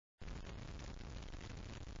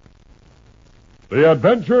The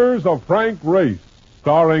Adventures of Frank Race,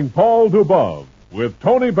 starring Paul Dubov, with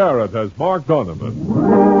Tony Barrett as Mark Donovan.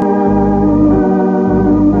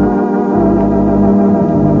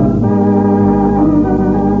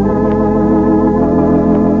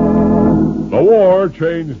 The war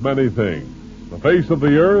changed many things, the face of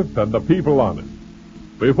the earth and the people on it.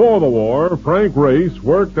 Before the war, Frank Race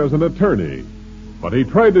worked as an attorney, but he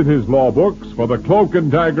traded his law books for the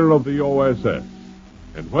cloak-and-dagger of the OSS.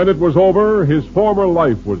 And when it was over, his former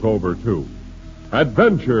life was over, too.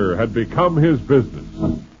 Adventure had become his business.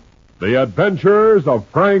 The Adventures of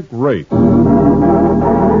Frank Race.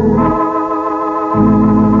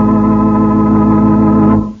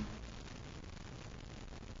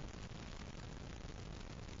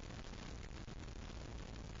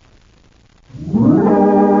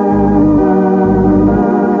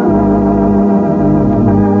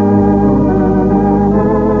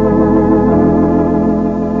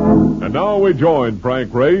 We join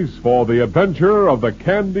Frank Race for the adventure of the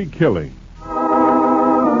Kandy killing.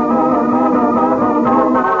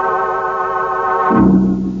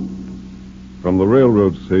 From the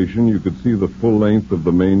railroad station, you could see the full length of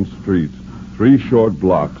the main street. 3 short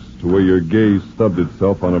blocks to where your gaze stubbed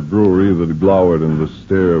itself on a brewery that glowered in the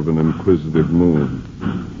stare of an inquisitive moon.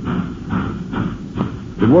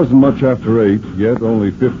 It wasn't much after 8, yet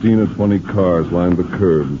only 15 or 20 cars lined the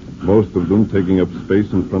curb, most of them taking up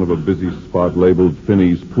space in front of a busy spot labeled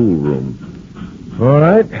Finney's Pool Room. All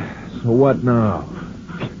right, so what now?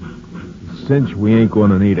 Cinch we ain't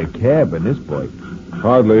going to need a cab in this place.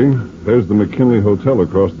 Hardly. There's the McKinley Hotel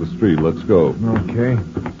across the street. Let's go. Okay.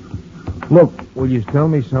 Look, will you tell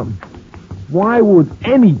me something? Why would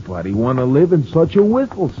anybody want to live in such a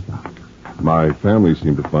whistle stop? My family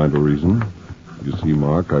seemed to find a reason. You see,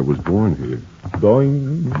 Mark, I was born here.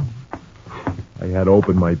 Going... I had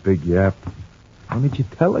opened my big yap. Why did you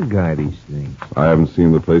tell a guy these things? I haven't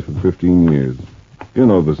seen the place for 15 years. You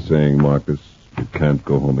know the saying, Marcus, you can't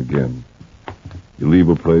go home again. You leave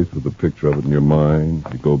a place with a picture of it in your mind.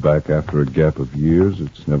 You go back after a gap of years,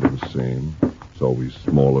 it's never the same. It's always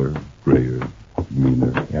smaller, grayer,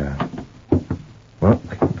 meaner. Yeah. Well,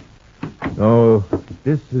 so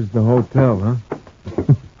this is the hotel, huh?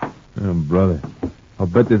 Oh, brother, I'll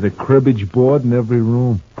bet there's a cribbage board in every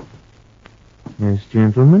room. Yes,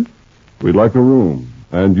 gentlemen? We'd like a room.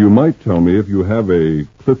 And you might tell me if you have a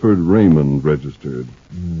Clifford Raymond registered.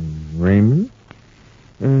 Raymond?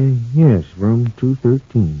 Yes, room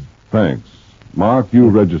 213. Thanks. Mark, you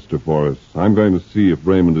register for us. I'm going to see if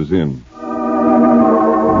Raymond is in.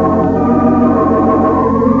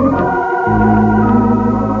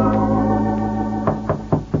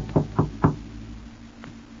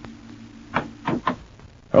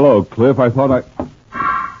 Hello, Cliff. I thought I...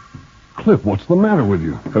 Cliff, what's the matter with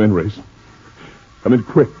you? Come in, Race. Come in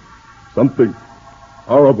quick. Something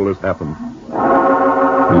horrible has happened.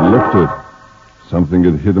 He lifted. Something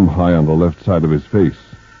had hit him high on the left side of his face.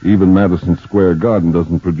 Even Madison Square Garden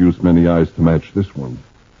doesn't produce many eyes to match this one.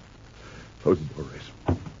 Close the door, Race.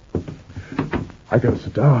 I gotta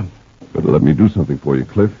sit down. Better let me do something for you,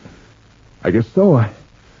 Cliff. I guess so.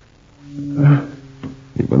 He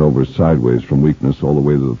went over sideways from weakness all the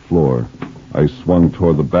way to the floor. I swung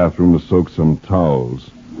toward the bathroom to soak some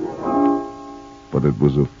towels. But it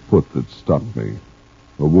was a foot that stopped me.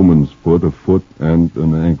 A woman's foot, a foot, and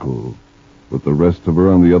an ankle, with the rest of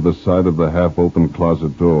her on the other side of the half-open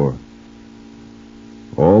closet door.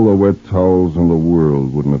 All the wet towels in the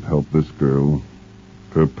world wouldn't have helped this girl.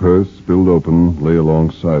 Her purse, spilled open, lay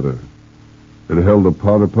alongside her. It held a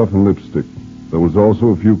powder puff and lipstick. There was also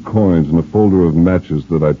a few coins and a folder of matches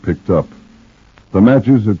that I picked up. The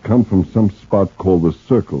matches had come from some spot called the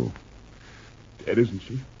Circle. Dead, isn't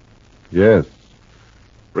she? Yes.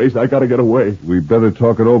 Race, I gotta get away. We better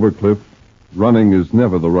talk it over, Cliff. Running is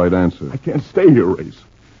never the right answer. I can't stay here, Race.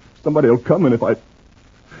 Somebody will come, and if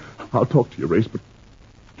I'll talk to you, Race, but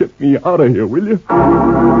get me out of here, will you?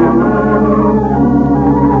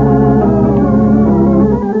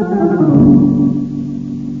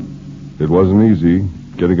 It wasn't easy,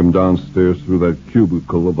 getting him downstairs through that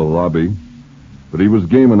cubicle of a lobby. But he was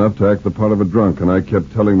game enough to act the part of a drunk, and I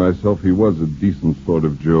kept telling myself he was a decent sort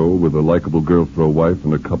of Joe with a likable girl for a wife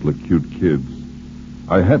and a couple of cute kids.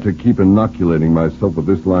 I had to keep inoculating myself with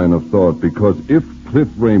this line of thought, because if Cliff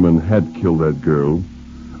Raymond had killed that girl,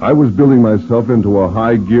 I was building myself into a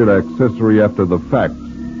high-geared accessory after the fact,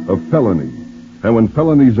 a felony. And when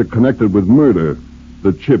felonies are connected with murder,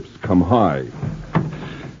 the chips come high.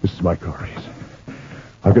 This is my car, Race.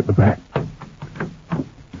 I'll get the back.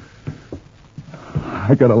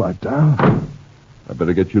 I gotta lie down. I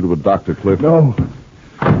better get you to a doctor, Cliff. No.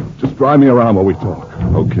 Just drive me around while we talk.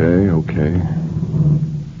 Okay.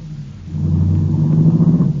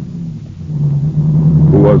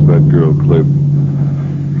 Who was that girl, Cliff?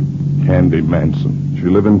 Kandy Manson. She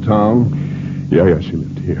live in town? Yeah, she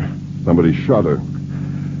lived here. Somebody shot her.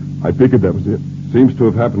 I figured that was it. Seems to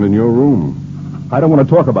have happened in your room. I don't want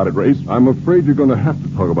to talk about it, Race. I'm afraid you're going to have to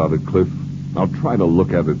talk about it, Cliff. Now try to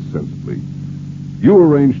look at it sensibly. You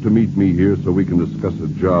arranged to meet me here so we can discuss a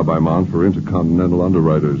job I'm on for Intercontinental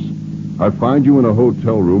Underwriters. I find you in a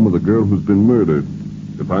hotel room with a girl who's been murdered.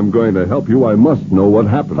 If I'm going to help you, I must know what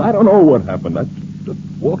happened. I don't know what happened. I just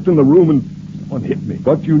walked in the room and someone hit me.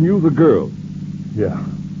 But you knew the girl. Yeah.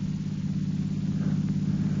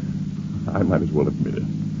 I might as well admit it.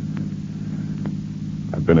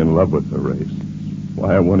 I've been in love with her, Race.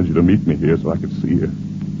 Why I wanted you to meet me here so I could see her.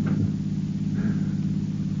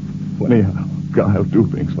 Funny how a guy will do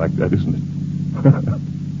things like that, isn't it?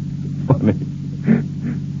 Funny.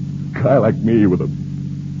 A guy like me with a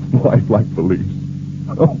wife like Felice.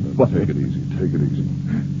 Oh, funny. Take it easy. Take it easy.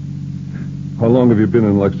 How long have you been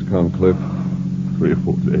in Lexicon, Cliff? 3 or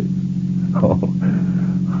 4 days. Oh,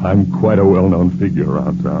 I'm quite a well-known figure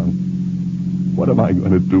around town. What am I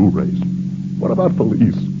going to do, Race? What about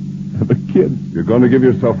Felice and the kid? You're going to give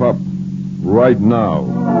yourself up right now.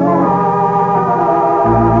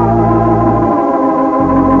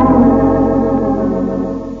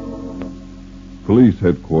 Police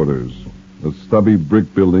headquarters, a stubby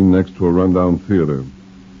brick building next to a rundown theater.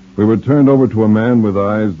 We were turned over to a man with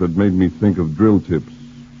eyes that made me think of drill tips,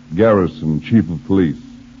 Garrison, chief of police.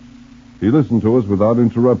 He listened to us without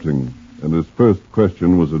interrupting, and his first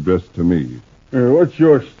question was addressed to me. What's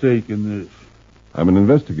your stake in this? I'm an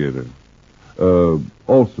investigator.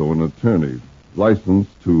 Also an attorney,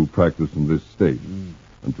 licensed to practice in this state.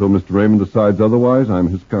 Until Mr. Raymond decides otherwise, I'm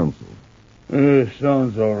his counsel.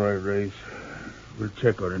 Sounds all right, Race. We'll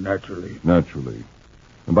check on it naturally. Naturally.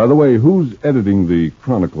 And by the way, who's editing the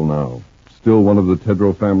Chronicle now? Still one of the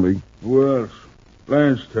Tedrow family? Who else?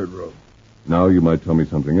 Lance Tedrow. Now you might tell me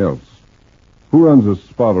something else. Who runs a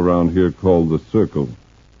spot around here called The Circle?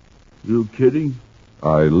 You kidding?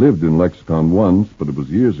 I lived in Lexicon once, but it was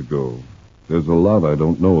years ago. There's a lot I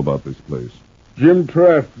don't know about this place. Jim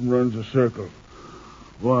Trafton runs a circle.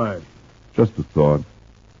 Why? Just a thought.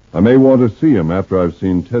 I may want to see him after I've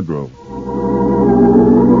seen Tedrow.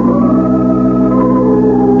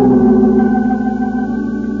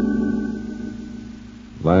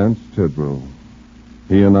 Lance Tedrow.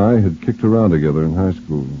 He and I had kicked around together in high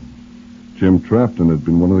school. Jim Trafton had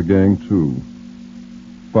been one of the gang, too.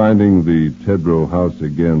 Finding the Tedrow house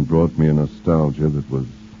again brought me a nostalgia that was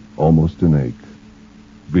almost an ache.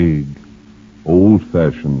 Big,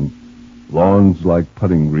 old-fashioned, lawns like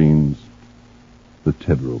putting greens. The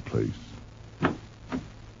Tedrow place.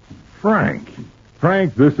 Frank,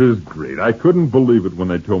 this is great. I couldn't believe it when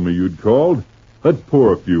they told me you'd called. Let's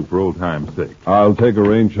pour a few for old time's sake. I'll take a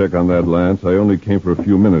rain check on that, Lance. I only came for a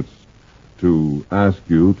few minutes to ask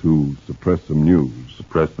you to suppress some news.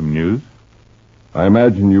 Suppress some news? I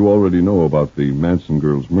imagine you already know about the Manson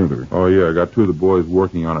girl's murder. Oh, yeah, I got 2 of the boys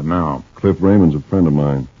working on it now. Cliff Raymond's a friend of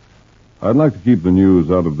mine. I'd like to keep the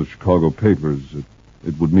news out of the Chicago papers.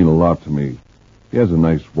 It would mean a lot to me. He has a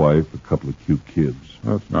nice wife, a couple of cute kids.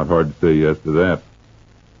 Well, it's not hard to say yes to that.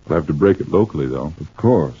 I'll have to break it locally, though. Of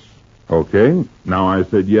course. Okay, now I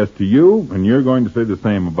said yes to you, and you're going to say the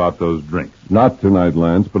same about those drinks. Not tonight,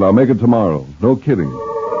 Lance, but I'll make it tomorrow. No kidding.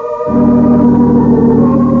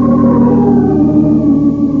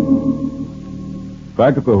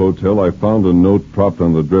 Back at the hotel, I found a note propped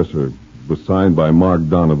on the dresser. It was signed by Mark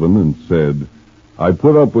Donovan and said, I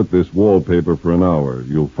put up with this wallpaper for an hour.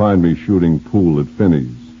 You'll find me shooting pool at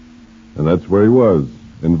Finney's. And that's where he was,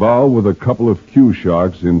 involved with a couple of Q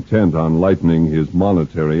sharks intent on lightening his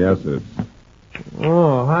monetary assets.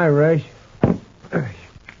 Oh, hi, Ray.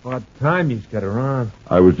 About time you got around.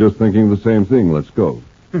 I was just thinking the same thing. Let's go.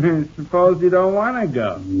 Suppose you don't want to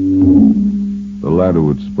go. The lad who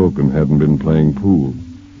had spoken hadn't been playing pool.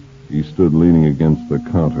 He stood leaning against the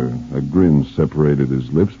counter. A grin separated his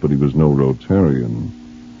lips, but he was no Rotarian.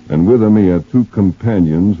 And with him he had 2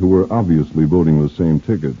 companions who were obviously voting the same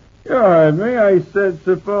ticket. You heard me. I said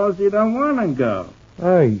suppose you don't want to go.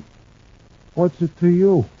 Hey, what's it to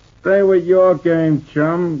you? Stay with your game,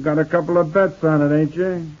 chum. Got a couple of bets on it, ain't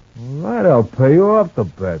you? All right, I'll pay you off the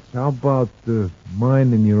bets. How about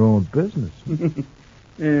minding your own business?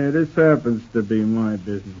 Yeah, this happens to be my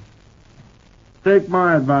business. Take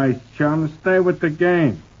my advice, chum. Stay with the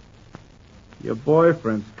game. Your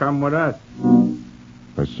boyfriends come with us.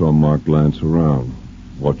 I saw Mark glance around,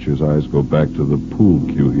 watch his eyes go back to the pool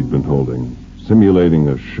cue he'd been holding. Simulating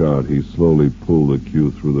a shot, he slowly pulled the cue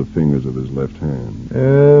through the fingers of his left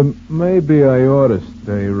hand. Maybe I ought to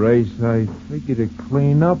stay, Race. I figure to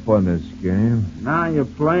clean up on this game. Now you're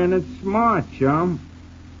playing it smart, chum.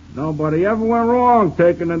 Nobody ever went wrong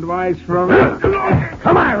taking advice from him.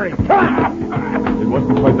 Come on, Ray. Come on. It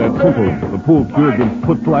wasn't quite that simple. The pool cue had been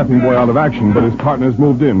put Laughing Boy out of action, but his partners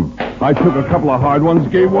moved in. I took a couple of hard ones,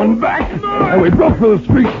 gave one back, and we broke through the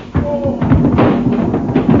street.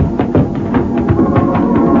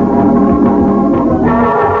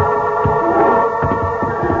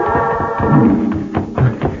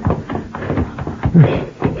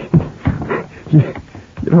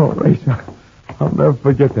 You know, Race, I'll never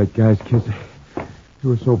forget that guy's kiss. He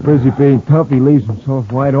was so busy being tough, he leaves himself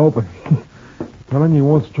wide open. Telling you he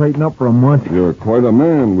won't straighten up for a month. You're quite a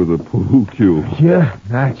man with a pool cue. Yeah,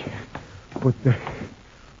 that's... But,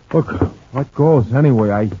 look, what goes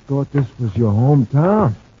anyway? I thought this was your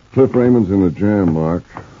hometown. Cliff Raymond's in a jam, Mark.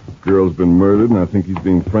 Girl's been murdered, and I think he's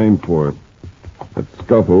being framed for it. That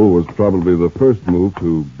scuffle was probably the first move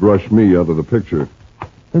to brush me out of the picture.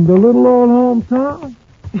 In the little old hometown?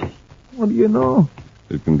 What do you know?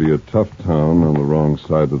 It can be a tough town on the wrong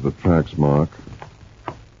side of the tracks, Mark.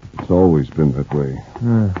 It's always been that way.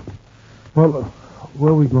 Well,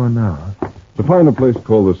 where are we going now? To find a place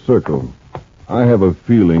called the Circle. I have a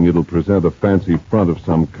feeling it'll present a fancy front of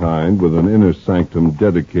some kind with an inner sanctum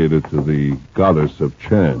dedicated to the goddess of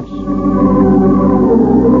chance.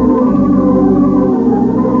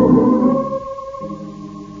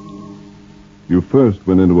 You first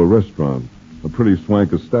went into a restaurant, a pretty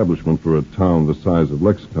swank establishment for a town the size of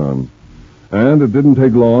Lexicon. And it didn't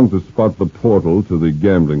take long to spot the portal to the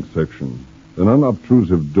gambling section. An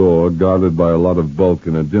unobtrusive door guarded by a lot of bulk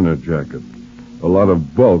in a dinner jacket. A lot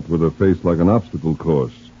of bulk with a face like an obstacle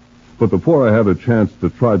course. But before I had a chance to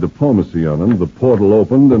try diplomacy on him, the portal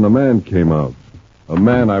opened and a man came out. A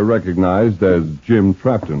man I recognized as Jim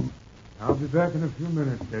Trafton. I'll be back in a few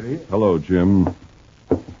minutes, Eddie. Hello, Jim.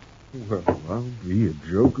 Well, I'll be a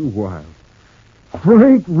joke a while.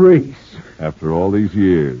 Frank Race. After all these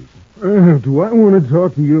years. Do I want to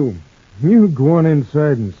talk to you? You go on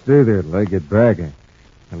inside and stay there till I get back. A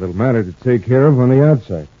little matter to take care of on the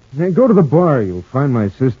outside. Then go to the bar. You'll find my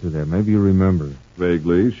sister there. Maybe you remember her.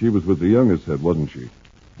 Vaguely, she was with the youngest set, wasn't she?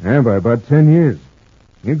 Yeah, by about 10 years.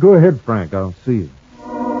 You go ahead, Frank. I'll see you.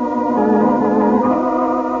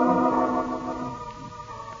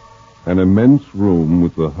 An immense room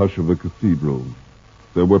with the hush of a cathedral.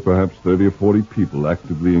 There were perhaps 30 or 40 people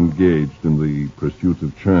actively engaged in the pursuit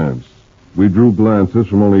of chance. We drew glances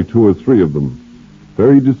from only 2 or 3 of them.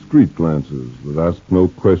 Very discreet glances that asked no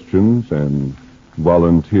questions and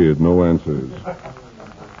volunteered no answers.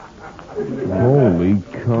 Holy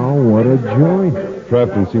cow, what a joint.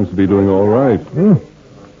 Trafton seems to be doing all right.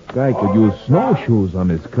 Guy could use snowshoes on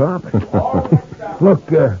his carpet. Look,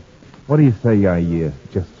 what do you say I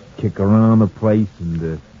just kick around the place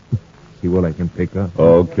and see what I can pick up?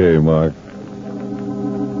 Okay, Mark.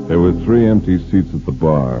 There were 3 empty seats at the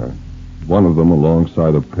bar. One of them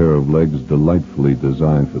alongside a pair of legs delightfully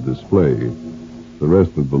designed for display. The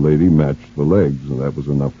rest of the lady matched the legs, and that was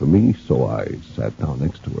enough for me, so I sat down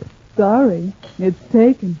next to her. Sorry, it's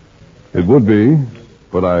taken. It would be,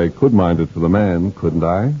 but I could mind it for the man, couldn't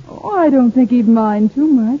I? Oh, I don't think he'd mind too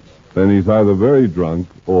much. Then he's either very drunk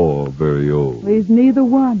or very old. He's neither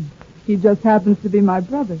one. He just happens to be my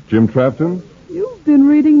brother. Jim Trafton? You've been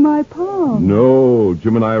reading my poem. No,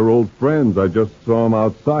 Jim and I are old friends. I just saw him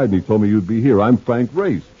outside, and he told me you'd be here. I'm Frank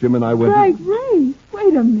Race. Jim and I went... Frank Race?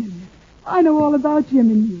 Wait a minute. I know all about Jim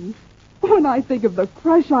and you. When I think of the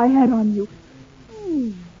crush I had on you.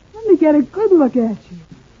 Let me get a good look at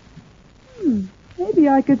you. Maybe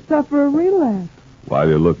I could suffer a relapse. While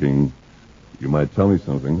you're looking, you might tell me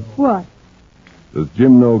something. What? Does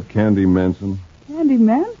Jim know Kandy Manson? Kandy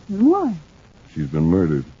Manson? Why? She's been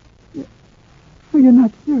murdered. Well, you're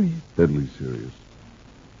not serious. Deadly serious.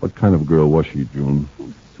 What kind of girl was she, June?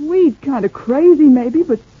 Sweet, kind of crazy maybe,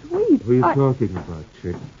 but sweet. What are you talking about,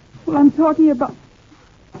 chick? Well, I'm talking about...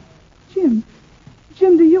 Jim.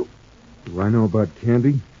 Jim, do you... Do I know about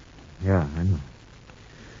Kandy? Yeah, I know.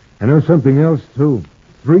 I know something else, too.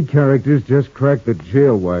 3 characters just cracked the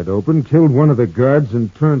jail wide open, killed one of the guards,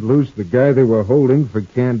 and turned loose the guy they were holding for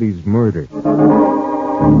Kandy's murder.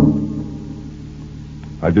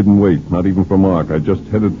 I didn't wait, not even for Mark. I just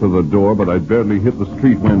headed for the door, but I'd barely hit the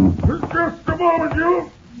street when... Just a moment,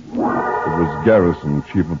 you! It was Garrison,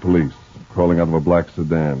 chief of police, crawling out of a black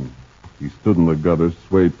sedan. He stood in the gutter,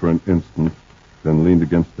 swayed for an instant, then leaned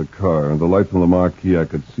against the car. In the light from the marquee, I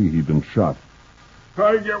could see he'd been shot.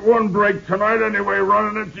 I get one break tonight anyway,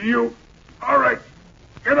 running into you. All right.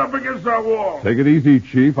 Get up against that wall. Take it easy,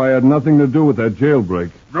 Chief. I had nothing to do with that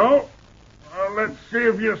jailbreak. No? Well, let's see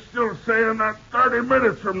if you're still saying that 30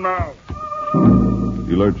 minutes from now.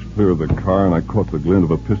 He lurched clear of the car, and I caught the glint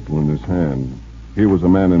of a pistol in his hand. Here was a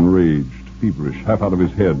man enraged, feverish, half out of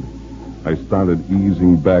his head. I started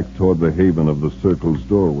easing back toward the haven of the circle's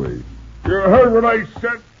doorway. You heard what I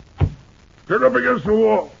said? Get up against the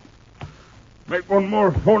wall. Make one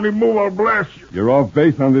more phony move, I'll blast you. You're off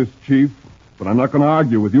base on this, Chief, but I'm not going to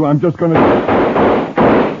argue with you. I'm just going to...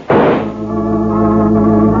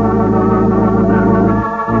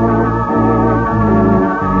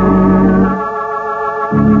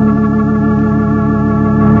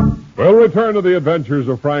 We'll return to the adventures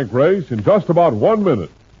of Frank Race in just about 1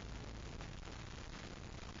 minute.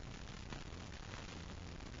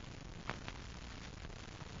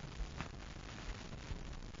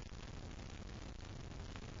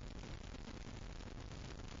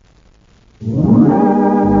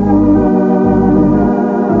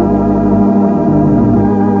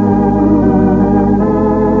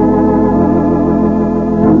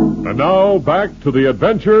 And now, back to the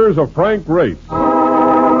adventures of Frank Race.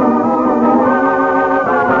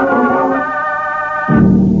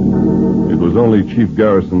 It was only Chief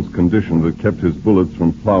Garrison's condition that kept his bullets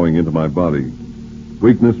from plowing into my body.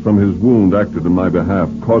 Weakness from his wound acted in my behalf,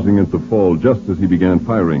 causing him to fall just as he began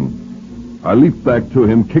firing. I leaped back to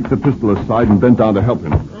him, kicked the pistol aside, and bent down to help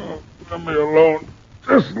him. Oh, let me alone.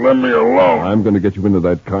 Just let me alone. I'm going to get you into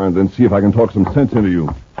that car and then see if I can talk some sense into you.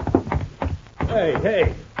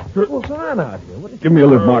 Hey. What's on out here? Give me a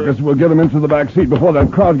lift, Marcus. We'll get him into the back seat before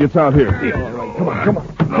that crowd gets out here. All right, come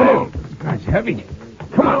on. This guy's heavy.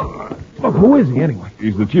 Come on. Look, who is he anyway?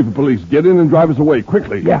 He's the chief of police. Get in and drive us away,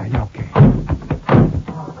 quickly. Yeah, okay.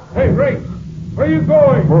 Hey, Race, where are you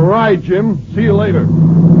going? All right, Jim. See you later.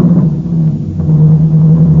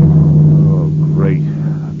 Oh, great.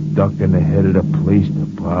 Ducked in the head of the police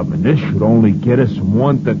department. This should only get us from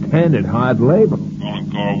 1 to 10 at hard labor.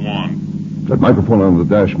 Calling car 1. That microphone on the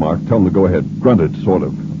dash, Mark. Tell him to go ahead. Grunt it, sort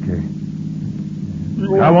of. Okay.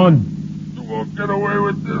 Come on. You won't get away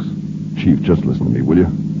with this. Chief, just listen to me, will you?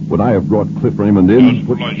 Would I have brought Cliff Raymond in? Just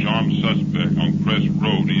flush armed suspect on Crest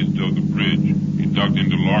Road east of the bridge. He ducked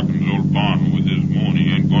into Larkin's old barn with his moon.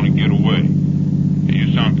 He ain't gonna get away. Hey,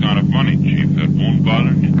 you sound kind of funny, Chief. That won't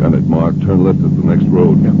bother you? Got it, Mark. Turn left at the next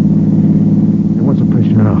road. Hey, what's the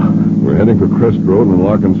pitch now? We're heading for Crest Road and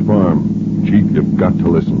Larkin's farm. Chief, you've got to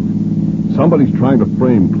listen. Somebody's trying to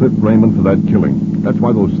frame Cliff Raymond for that killing. That's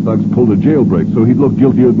why those thugs pulled a jailbreak, so he'd look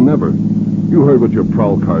guiltier than ever. You heard what your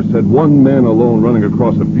prowl car said. One man alone running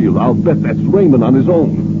across a field. I'll bet that's Raymond on his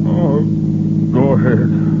own. Oh, go ahead.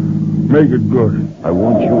 Make it good. I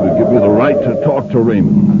want you to give me the right to talk to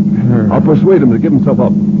Raymond. I'll persuade him to give himself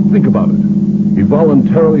up. Think about it. He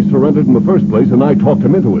voluntarily surrendered in the first place, and I talked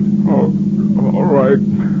him into it. Oh, all right.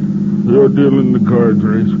 You're dealing the cards,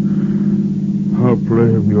 Race. I'll play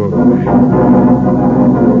him your way.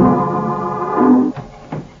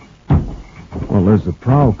 Well, there's the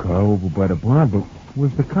prowl car over by the barn, but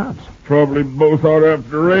where's the cops? Probably both out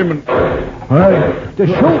after Raymond. Hey, they're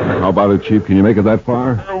shooting. How about it, Chief? Can you make it that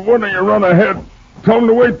far? Why don't you run ahead? Tell him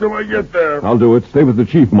to wait till I get there. I'll do it. Stay with the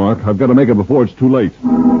Chief, Mark. I've got to make it before it's too late.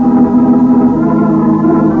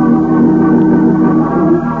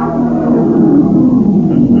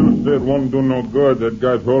 It won't do no good. That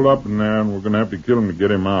guy's holed up in there, and we're going to have to kill him to get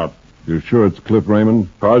him out. You're sure it's Cliff Raymond?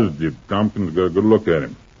 Positive. Tompkins got a good look at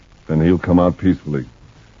him. Then he'll come out peacefully.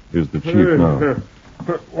 Here's the Chief now.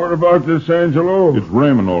 What about this Angelo? It's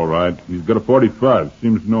Raymond, all right. He's got a 45.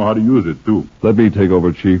 Seems to know how to use it, too. Let me take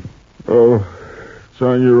over, Chief. Oh, it's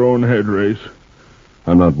on your own head, Race.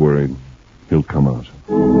 I'm not worried. He'll come out.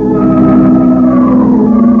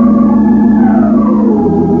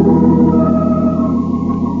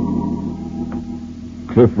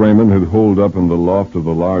 Cliff Raymond had holed up in the loft of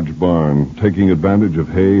the large barn, taking advantage of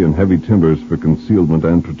hay and heavy timbers for concealment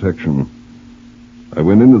and protection. I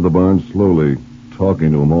went into the barn slowly,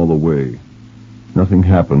 talking to him all the way. Nothing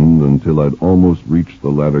happened until I'd almost reached the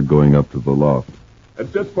ladder going up to the loft.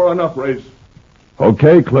 That's just far enough, Race.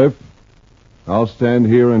 Okay, Cliff. I'll stand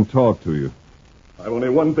here and talk to you. I've only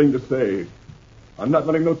one thing to say. I'm not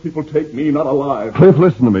letting those people take me, not alive. Cliff,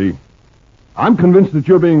 listen to me. I'm convinced that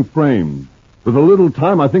you're being framed. With a little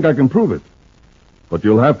time, I think I can prove it. But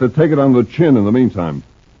you'll have to take it on the chin in the meantime.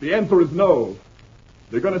 The answer is no.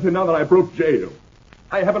 They're going to say now that I broke jail.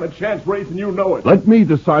 I haven't a chance, Race, and you know it. Let me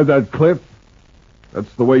decide that, Cliff.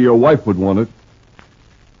 That's the way your wife would want it.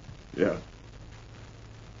 Yeah.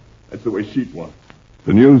 That's the way she'd want it.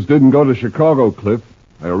 The news didn't go to Chicago, Cliff.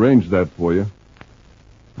 I arranged that for you.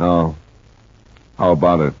 Now, how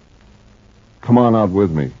about it? Come on out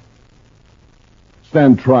with me.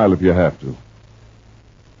 Stand trial if you have to.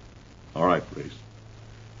 All right, Grace.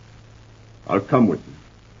 I'll come with you.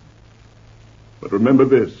 But remember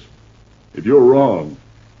this. If you're wrong,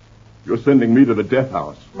 you're sending me to the death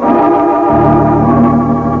house.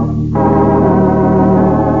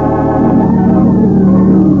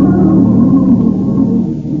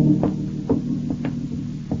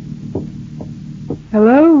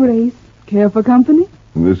 Hello, Race. Care for company?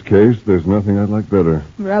 In this case, there's nothing I'd like better.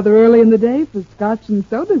 Rather early in the day for scotch and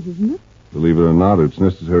sodas, isn't it? Believe it or not, it's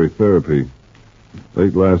necessary therapy.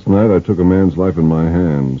 Late last night, I took a man's life in my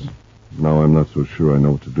hands. Now I'm not so sure I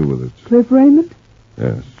know what to do with it. Cliff Raymond?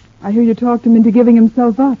 Yes. I hear you talked him into giving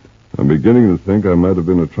himself up. I'm beginning to think I might have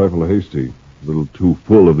been a trifle hasty. A little too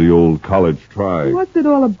full of the old college try. What's it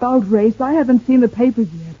all about, Race? I haven't seen the papers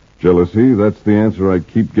yet. Jealousy, that's the answer I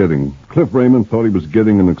keep getting. Cliff Raymond thought he was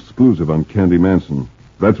getting an exclusive on Kandy Manson.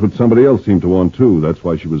 That's what somebody else seemed to want, too. That's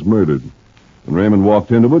why she was murdered. When Raymond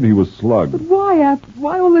walked into it, he was slugged. But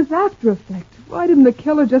why all this after effect? Why didn't the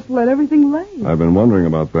killer just let everything lay? I've been wondering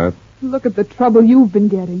about that. Look at the trouble you've been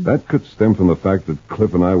getting. That could stem from the fact that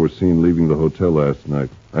Cliff and I were seen leaving the hotel last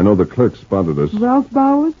night. I know the clerk spotted us. Ralph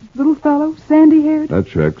Bowers, little fellow, sandy-haired. That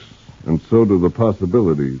checks. And so do the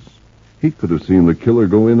possibilities. He could have seen the killer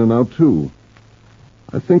go in and out, too.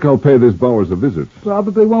 I think I'll pay this Bowers a visit.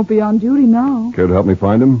 Probably won't be on duty now. Care to help me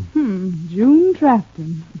find him? June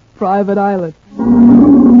Trafton. Private Islet.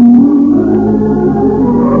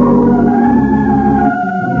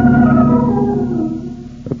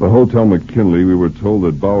 At the Hotel McKinley, we were told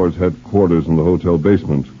that Bowers had quarters in the hotel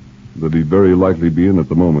basement, that he'd very likely be in at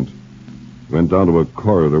the moment. Went down to a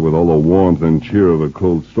corridor with all the warmth and cheer of a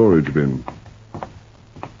cold storage bin.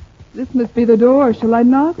 This must be the door. Shall I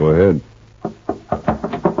knock? Go ahead.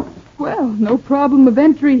 Well, no problem of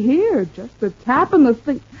entry here. Just a tap and the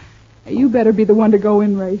thing. Hey, you better be the one to go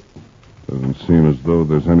in, Race. Doesn't seem as though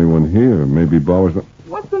there's anyone here. Maybe Bowers...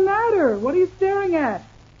 What's the matter? What are you staring at?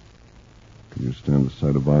 Can you stand the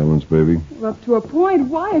sight of violence, baby? Well, up to a point.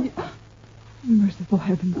 Why have you... Merciful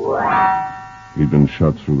heavens. He'd been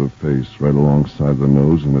shot through the face, right alongside the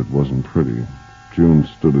nose, and it wasn't pretty. June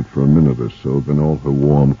stood it for a minute or so, then all her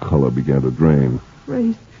warm color began to drain.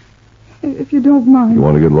 Race, if you don't mind... You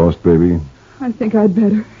want to get lost, baby? I think I'd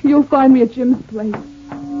better. You'll find me at Jim's place.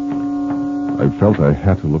 I felt I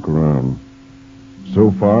had to look around.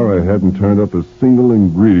 So far, I hadn't turned up a single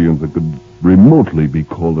ingredient that could remotely be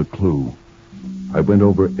called a clue. I went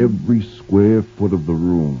over every square foot of the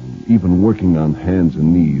room, even working on hands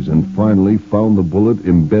and knees, and finally found the bullet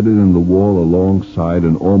embedded in the wall alongside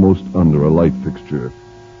and almost under a light fixture.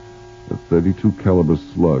 A .32 caliber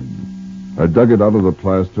slug. I dug it out of the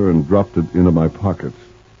plaster and dropped it into my pocket.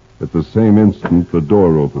 At the same instant, the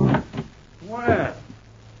door opened. Well,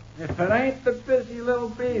 if it ain't the busy little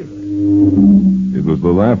beaver. It was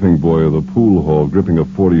the laughing boy of the pool hall, gripping a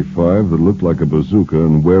 .45 that looked like a bazooka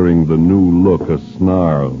and wearing the new look, a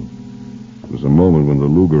snarl. There was a moment when the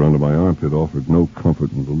Luger under my armpit offered no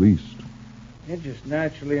comfort in the least. You're just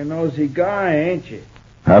naturally a nosy guy, ain't you?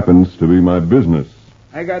 Happens to be my business.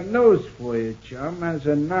 I got news for you, chum. As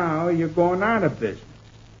of now, you're going out of business.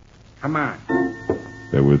 Come on.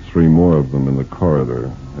 There were 3 more of them in the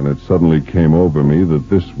corridor, and it suddenly came over me that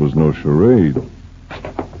this was no charade.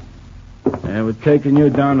 And we're taking you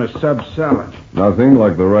down to sub-cellar. Nothing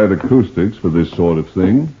like the right acoustics for this sort of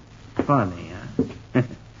thing. Funny, huh?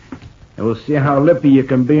 And we'll see how lippy you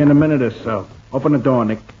can be in a minute or so. Open the door,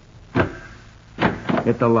 Nick.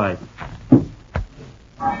 Get the light.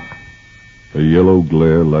 A yellow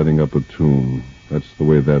glare lighting up a tomb. That's the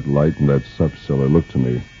way that light and that sub-cellar looked to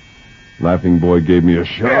me. Laughing boy gave me a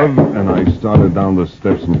shove, and I started down the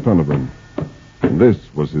steps in front of him. And this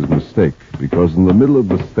was his mistake, because in the middle of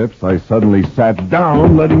the steps, I suddenly sat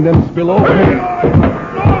down, letting them spill over me.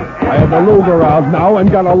 I had the Luger out now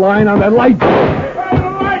and got a line on that light.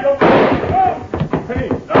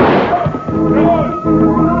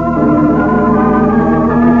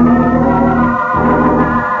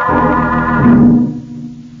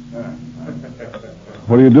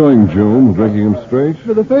 What are you doing, June? Drinking him straight?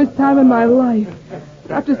 For the first time in my life.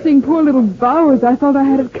 After seeing poor little Bowers, I thought I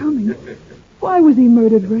had it coming. Why was he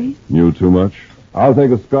murdered, Race? Knew too much? I'll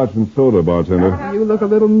take a scotch and soda, bartender. You look a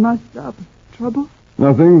little mussed up. Trouble?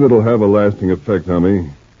 Nothing that'll have a lasting effect on me.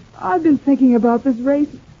 I've been thinking about this,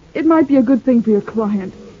 Race. It might be a good thing for your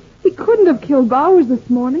client. He couldn't have killed Bowers this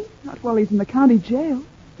morning. Not while he's in the county jail.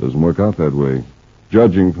 Doesn't work out that way.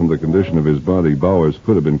 Judging from the condition of his body, Bowers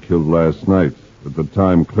could have been killed last night, at the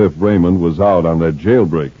time Cliff Raymond was out on that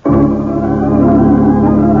jailbreak.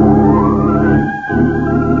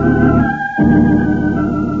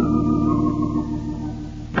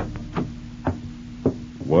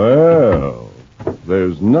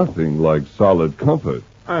 nothing like solid comfort.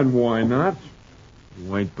 And why not?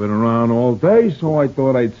 You ain't been around all day, so I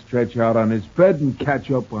thought I'd stretch out on this bed and catch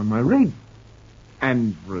up on my reading.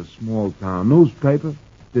 And for a small-town newspaper,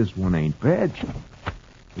 this one ain't bad.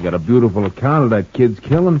 You got a beautiful account of that kid's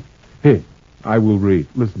killing. Here, I will read.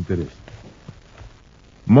 Listen to this.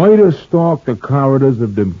 Murder stalked the corridors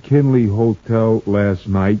of the McKinley Hotel last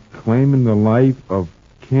night, claiming the life of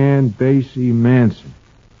Kandy Manson,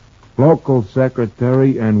 local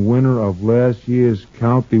secretary and winner of last year's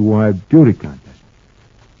countywide beauty contest.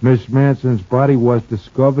 Miss Manson's body was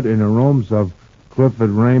discovered in the rooms of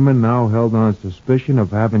Clifford Raymond, now held on suspicion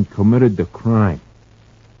of having committed the crime.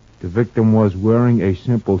 The victim was wearing a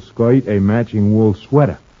simple skirt, a matching wool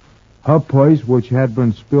sweater. Her purse, which had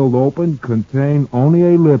been spilled open, contained only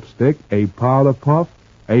a lipstick, a powder puff,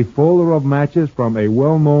 a folder of matches from a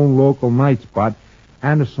well-known local night spot,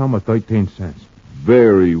 and a sum of 13 cents.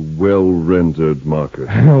 Very well rendered, Marker.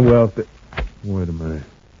 Well, wait a minute.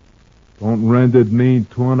 Don't rendered mean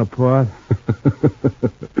torn apart?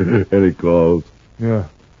 Any calls? Yeah,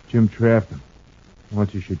 Jim Trafton.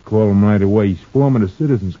 Wants you should call him right away. He's forming a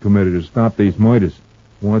citizens committee to stop these murders.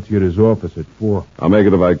 Wants you at his office at 4. I'll make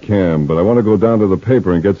it if I can, but I want to go down to the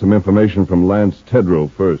paper and get some information from Lance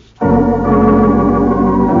Tedrow first.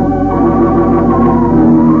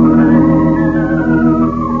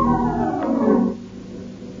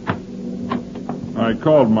 I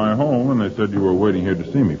called my home, and they said you were waiting here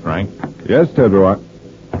to see me, Frank. Yes, Tedrow,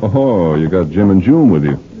 Oh, you got Jim and June with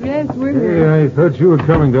you. Yes, we're here. Hey, I thought you were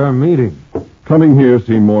coming to our meeting. Coming here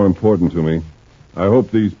seemed more important to me. I hope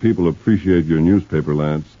these people appreciate your newspaper,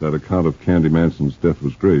 Lance. That account of Kandy Manson's death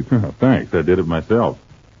was great. Thanks, I did it myself.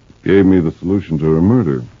 Gave me the solution to her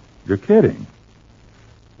murder. You're kidding.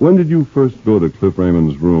 When did you first go to Cliff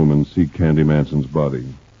Raymond's room and see Kandy Manson's body?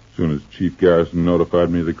 As soon as Chief Garrison notified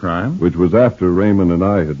me of the crime. Which was after Raymond and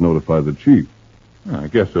I had notified the chief. I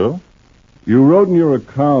guess so. You wrote in your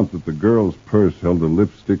account that the girl's purse held a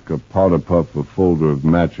lipstick, a powder puff, a folder of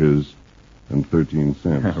matches, and 13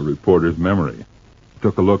 cents. A reporter's memory.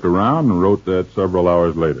 Took a look around and wrote that several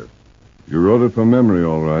hours later. You wrote it from memory,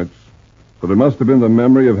 all right. But it must have been the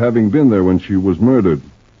memory of having been there when she was murdered.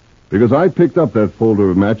 Because I picked up that folder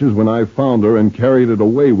of matches when I found her and carried it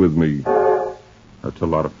away with me. That's a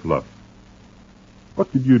lot of fluff.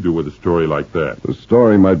 What could you do with a story like that? The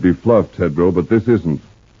story might be fluff, Tedrow, but this isn't.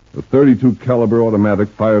 A .32 caliber automatic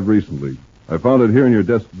fired recently. I found it here in your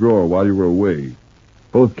desk drawer while you were away.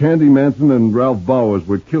 Both Kandy Manson and Ralph Bowers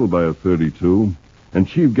were killed by a .32, and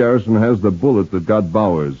Chief Garrison has the bullet that got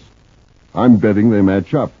Bowers. I'm betting they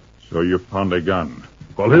match up. So you found a gun.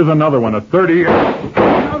 Well, here's another one, a 30.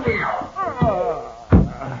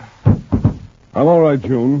 I'm all right,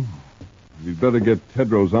 June. You'd better get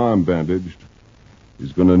Tedrow's arm bandaged.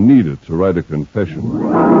 He's going to need it to write a confession.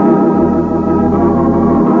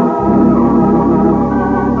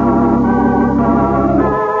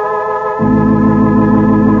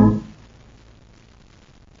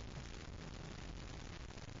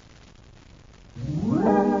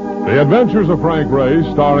 The Adventures of Frank Race,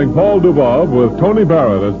 starring Paul Dubov with Tony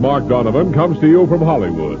Barrett as Mark Donovan, comes to you from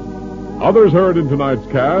Hollywood. Others heard in tonight's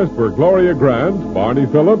cast were Gloria Grant, Barney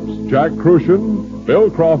Phillips, Jack Crucian, Bill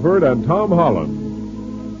Crawford, and Tom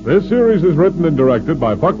Holland. This series is written and directed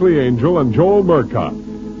by Buckley Angel and Joel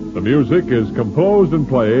Murcott. The music is composed and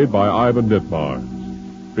played by Ivan Ditmars.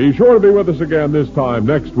 Be sure to be with us again this time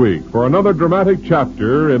next week for another dramatic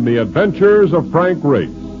chapter in The Adventures of Frank Race.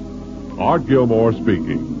 Art Gilmore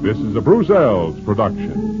speaking. This is a Bruce Eells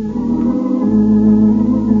production.